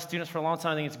I've had with students for a long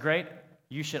time. I think it's great.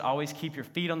 You should always keep your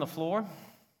feet on the floor,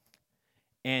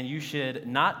 and you should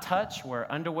not touch where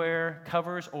underwear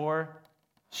covers or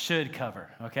should cover,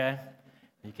 okay?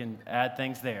 You can add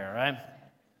things there, all right?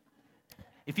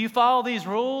 If you follow these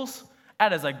rules,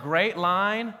 that is a great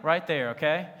line right there,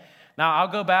 okay? Now, I'll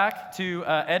go back to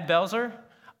Ed Belzer.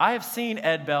 I have seen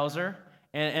Ed Belzer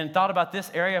and thought about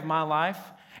this area of my life,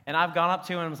 and I've gone up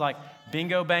to him and was like,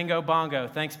 bingo, bango, bongo.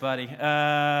 Thanks, buddy.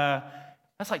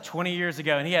 That's like 20 years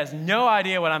ago, and he has no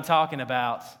idea what I'm talking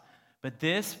about. But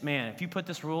this, man, if you put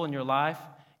this rule in your life,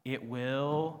 it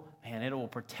will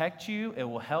protect you. It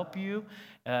will help you.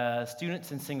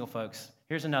 Students and single folks.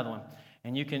 Here's another one,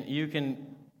 and you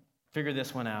can figure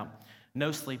this one out.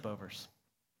 No sleepovers.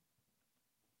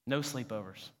 No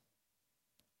sleepovers.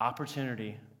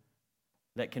 Opportunity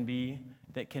that can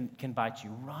bite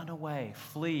you. Run away.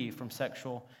 Flee from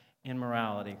sexual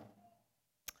immorality.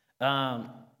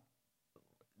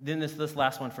 Then this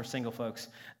last one for single folks.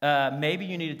 Maybe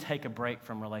you need to take a break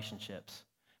from relationships.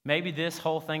 Maybe this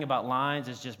whole thing about lines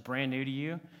is just brand new to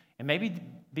you. And maybe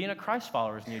being a Christ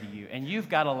follower is new to you. And you've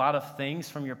got a lot of things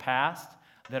from your past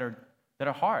that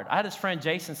are hard. I had this friend,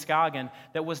 Jason Scoggin,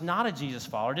 that was not a Jesus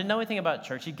follower, didn't know anything about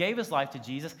church. He gave his life to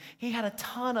Jesus. He had a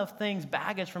ton of things,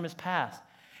 baggage from his past.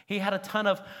 He had a ton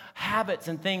of habits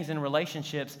and things in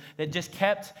relationships that just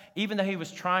kept, even though he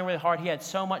was trying really hard, he had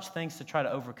so much things to try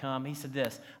to overcome. He said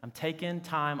this, I'm taking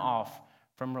time off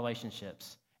from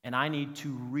relationships, and I need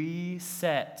to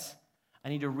reset. I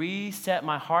need to reset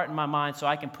my heart and my mind so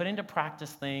I can put into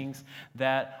practice things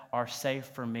that are safe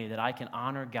for me, that I can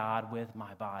honor God with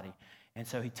my body. And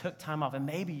so he took time off, and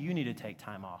maybe you need to take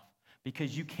time off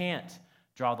because you can't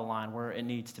draw the line where it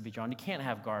needs to be drawn. You can't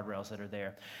have guardrails that are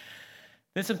there.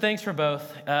 Then some things for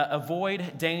both.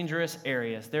 Avoid dangerous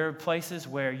areas. There are places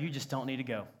where you just don't need to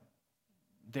go.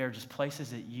 There are just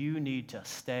places that you need to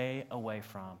stay away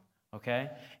from, okay?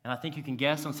 And I think you can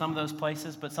guess on some of those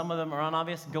places, but some of them are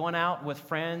unobvious. Going out with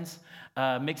friends,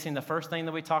 mixing the first thing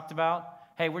that we talked about.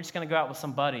 Hey, we're just going to go out with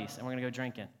some buddies, and we're going to go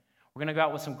drinking. We're going to go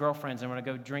out with some girlfriends, and we're going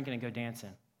to go drinking and go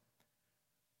dancing.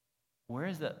 Where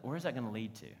is that going to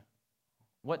lead to?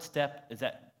 What step is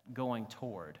that going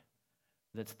toward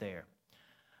that's there?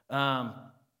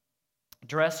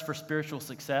 Dress for spiritual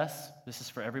success. This is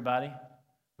for everybody.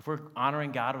 If we're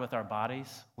honoring God with our bodies,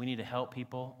 we need to help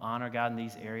people honor God in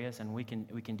these areas, and we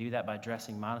can do that by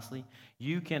dressing modestly.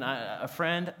 You can. A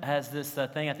friend has this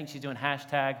thing. I think she's doing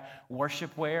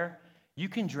 #worshipwear. You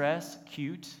can dress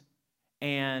cute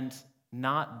and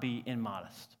not be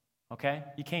immodest. Okay,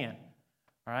 you can.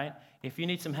 All right. If you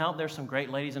need some help, there's some great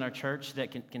ladies in our church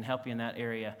that can help you in that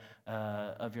area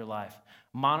of your life.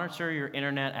 Monitor your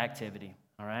internet activity.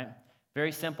 All right.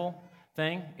 Very simple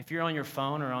thing. If you're on your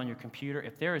phone or on your computer,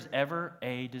 if there is ever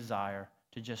a desire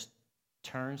to just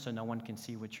turn so no one can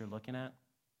see what you're looking at,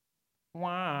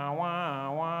 wah,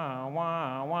 wah, wah,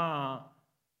 wah, wah,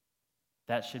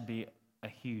 that should be a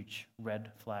huge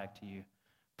red flag to you.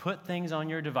 Put things on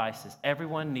your devices.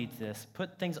 Everyone needs this.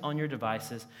 Put things on your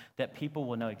devices that people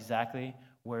will know exactly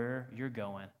where you're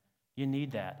going. You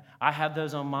need that. I have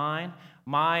those on mine.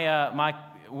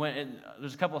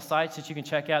 There's a couple of sites that you can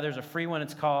check out. There's a free one.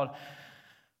 It's called,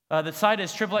 the site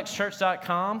is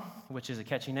triplexchurch.com, which is a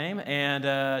catchy name, and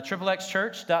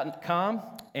triplexchurch.com.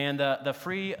 And the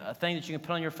free thing that you can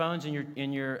put on your phones and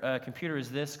in your computer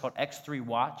is this, called X3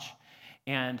 Watch.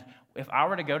 And if I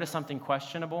were to go to something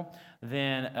questionable,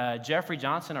 then Jeffrey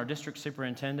Johnson, our district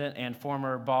superintendent and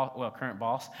current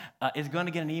boss, is going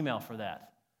to get an email for that.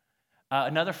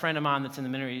 Another friend of mine that's in the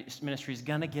ministry is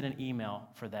going to get an email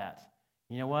for that.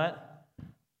 You know what?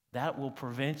 that will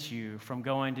prevent you from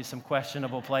going to some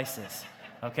questionable places,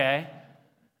 okay?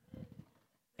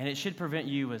 And it should prevent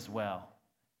you as well.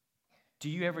 Do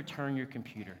you ever turn your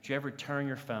computer? Do you ever turn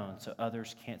your phone so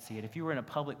others can't see it? If you were in a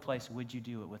public place, would you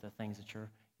do it with the things that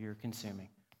you're consuming?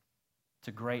 It's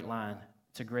a great line.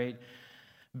 It's a great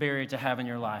barrier to have in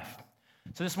your life.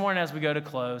 So this morning as we go to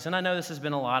close, and I know this has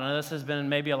been a lot, I know this has been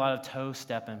maybe a lot of toe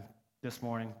stepping this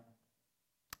morning.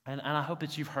 And I hope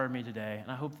that you've heard me today,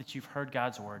 and I hope that you've heard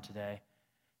God's word today,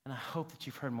 and I hope that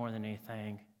you've heard more than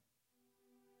anything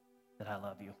that I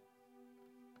love you,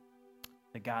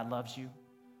 that God loves you,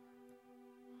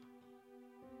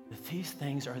 that these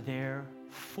things are there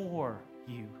for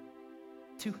you,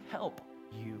 to help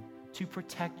you, to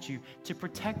protect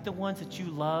the ones that you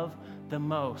love the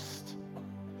most.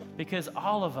 Because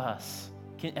all of us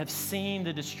have seen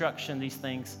the destruction these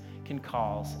things can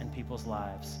cause in people's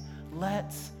lives.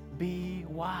 Let's be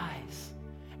wise.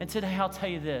 And today I'll tell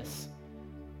you this.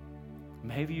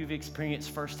 Maybe you've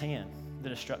experienced firsthand the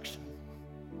destruction.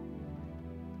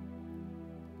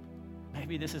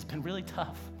 Maybe this has been really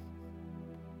tough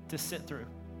to sit through.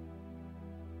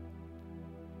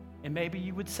 And maybe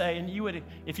you would say, and you would,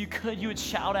 if you could, you would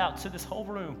shout out to this whole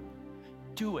room,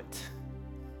 do it.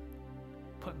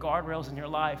 Put guardrails in your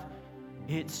life.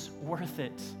 It's worth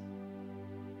it.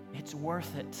 It's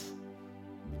worth it.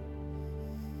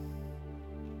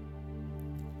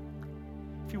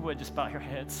 If you would, just bow your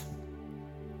heads.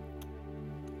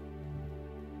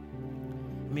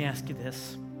 Let me ask you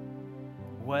this.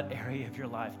 What area of your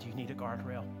life do you need a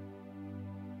guardrail?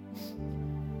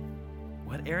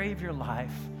 What area of your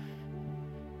life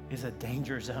is a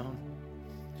danger zone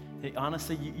that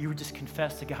honestly you would just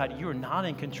confess to God you are not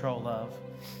in control of?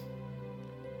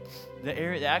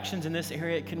 The actions in this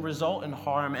area can result in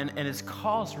harm and it's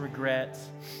caused regret.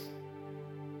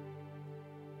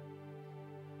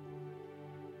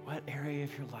 What area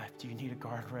of your life do you need a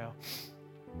guardrail?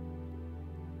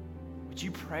 Would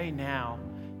you pray now,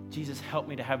 Jesus, help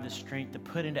me to have the strength to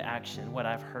put into action what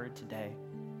I've heard today?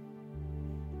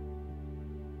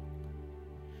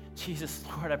 Jesus,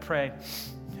 Lord, I pray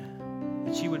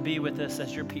that you would be with us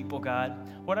as your people, God.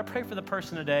 Lord, I pray for the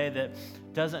person today that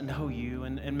doesn't know you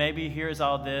and maybe hears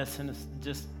all this and is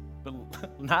just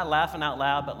not laughing out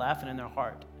loud, but laughing in their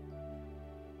heart.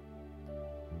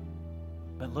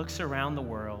 But looks around the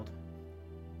world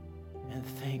and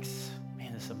thinks,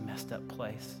 man, this is a messed up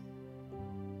place.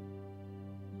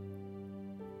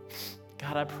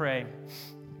 God, I pray,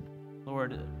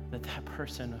 Lord, that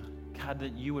person, God,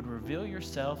 that you would reveal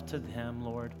yourself to them,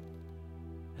 Lord,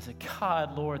 as a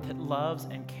God, Lord, that loves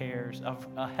and cares, of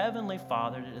a heavenly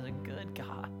Father that is a good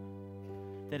God,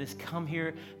 that has come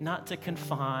here not to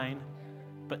confine,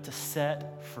 but to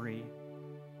set free,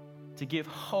 to give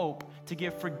hope, to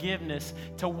give forgiveness,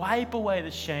 to wipe away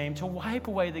the shame, to wipe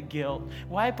away the guilt,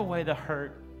 wipe away the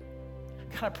hurt.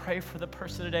 God, I pray for the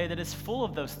person today that is full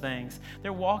of those things.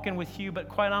 They're walking with you, but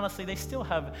quite honestly, they still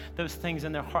have those things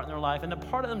in their heart and their life. And a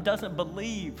part of them doesn't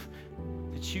believe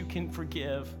that you can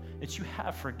forgive, that you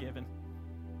have forgiven.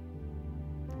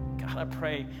 God, I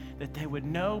pray that they would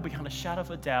know beyond a shadow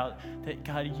of a doubt that,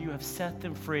 God, you have set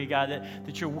them free. God,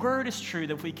 that your word is true,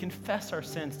 that if we confess our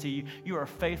sins to you, you are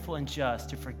faithful and just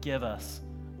to forgive us,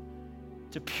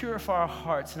 to purify our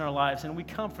hearts and our lives. And we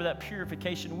come for that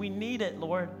purification. We need it,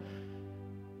 Lord.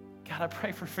 God, I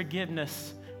pray for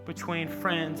forgiveness between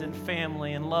friends and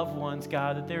family and loved ones,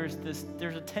 God, that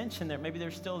there's a tension there. Maybe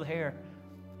they're still there.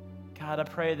 God, I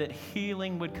pray that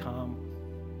healing would come,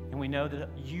 and we know that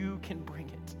you can bring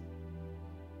it.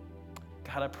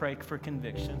 God, I pray for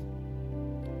conviction.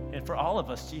 And for all of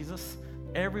us, Jesus,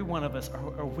 every one of us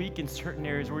are weak in certain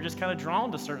areas. We're just kind of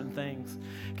drawn to certain things.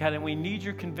 God, and we need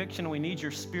your conviction, and we need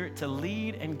your Spirit to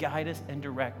lead and guide us and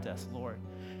direct us, Lord.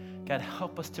 God,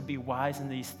 help us to be wise in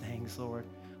these things, Lord.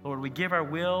 Lord, we give our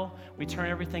will. We turn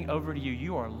everything over to you.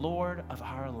 You are Lord of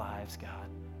our lives, God.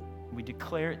 We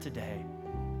declare it today,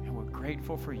 and we're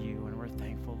grateful for you, and we're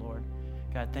thankful, Lord.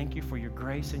 God, thank you for your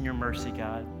grace and your mercy,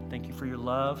 God. Thank you for your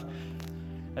love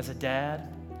as a dad,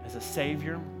 as a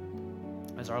Savior,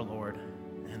 as our Lord.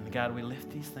 And God, we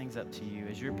lift these things up to you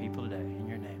as your people today, in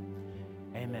your name.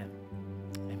 Amen.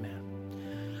 Amen.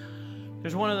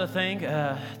 There's one other thing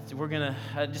we're going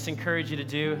to just encourage you to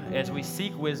do as we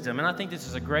seek wisdom. And I think this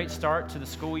is a great start to the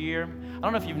school year. I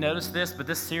don't know if you've noticed this, but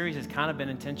this series has kind of been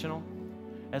intentional.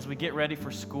 As we get ready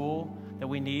for school, that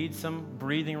we need some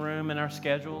breathing room in our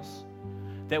schedules,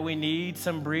 that we need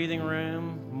some breathing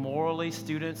room morally,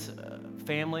 students,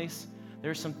 families.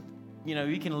 There's some,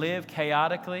 you can live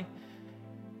chaotically,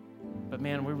 but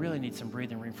man, we really need some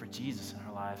breathing room for Jesus in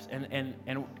our lives. And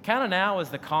kind of now is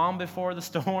the calm before the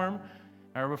storm.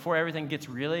 or before everything gets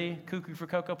really cuckoo for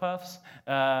Cocoa Puffs.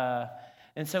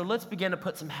 And so let's begin to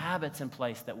put some habits in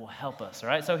place that will help us, all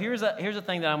right? So here's a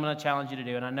thing that I'm going to challenge you to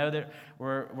do, and I know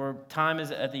that time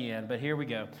is at the end, but here we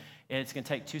go. It's going to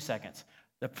take 2 seconds.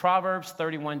 The Proverbs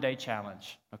 31-day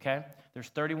challenge, okay? There's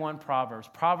 31 Proverbs.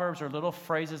 Proverbs are little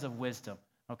phrases of wisdom,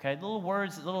 okay? Little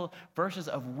words, little verses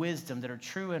of wisdom that are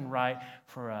true and right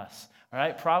for us, all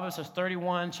right? Proverbs has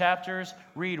 31 chapters.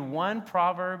 Read one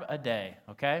proverb a day,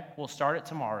 okay? We'll start it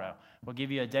tomorrow. We'll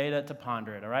give you a day to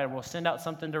ponder it, all right? We'll send out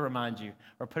something to remind you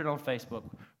or put it on Facebook.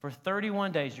 For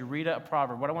 31 days, you read a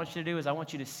proverb. What I want you to do is I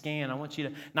want you to scan. I want you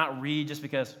to not read just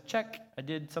because, check, I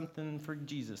did something for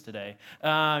Jesus today.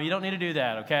 You don't need to do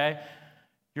that, okay?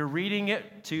 You're reading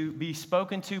it to be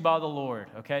spoken to by the Lord,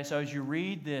 okay? So as you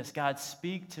read this, God,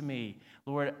 speak to me.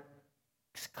 Lord,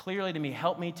 clearly to me,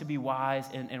 help me to be wise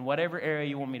in whatever area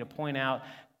you want me to point out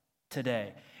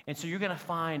today. And so you're going to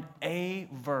find a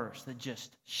verse that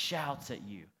just shouts at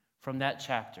you from that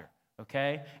chapter,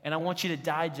 okay? And I want you to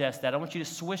digest that. I want you to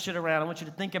swish it around. I want you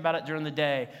to think about it during the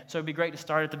day. So it'd be great to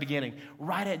start at the beginning.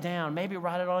 Write it down. Maybe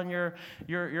write it on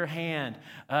your hand.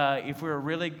 If we were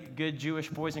really good Jewish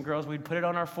boys and girls, we'd put it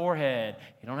on our forehead.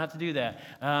 You don't have to do that.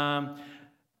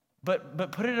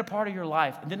 But put it a part of your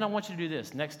life. And then I want you to do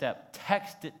this. Next step,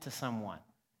 text it to someone.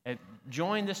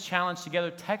 Join this challenge together,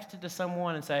 text it to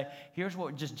someone and say, here's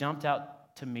what just jumped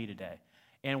out to me today.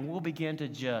 And we'll begin to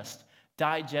just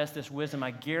digest this wisdom.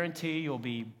 I guarantee you'll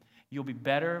be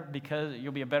better because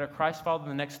you'll be a better Christ follower in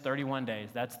the next 31 days.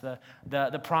 That's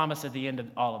the promise at the end of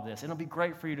all of this. And it'll be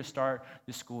great for you to start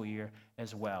the school year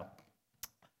as well.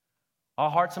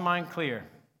 All hearts and mind clear.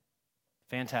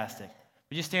 Fantastic.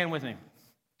 Would you stand with me?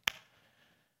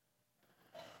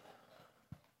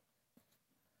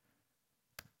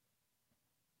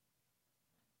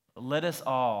 Let us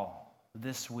all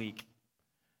this week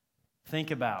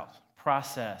think about,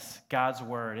 process God's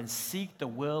word, and seek the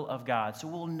will of God so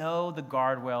we'll know the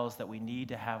guardrails that we need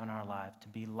to have in our life to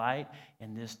be light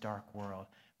in this dark world.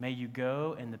 May you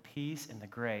go in the peace and the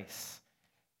grace.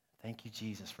 Thank you,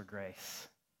 Jesus, for grace.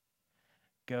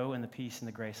 Go in the peace and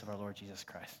the grace of our Lord Jesus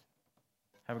Christ.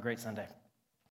 Have a great Sunday.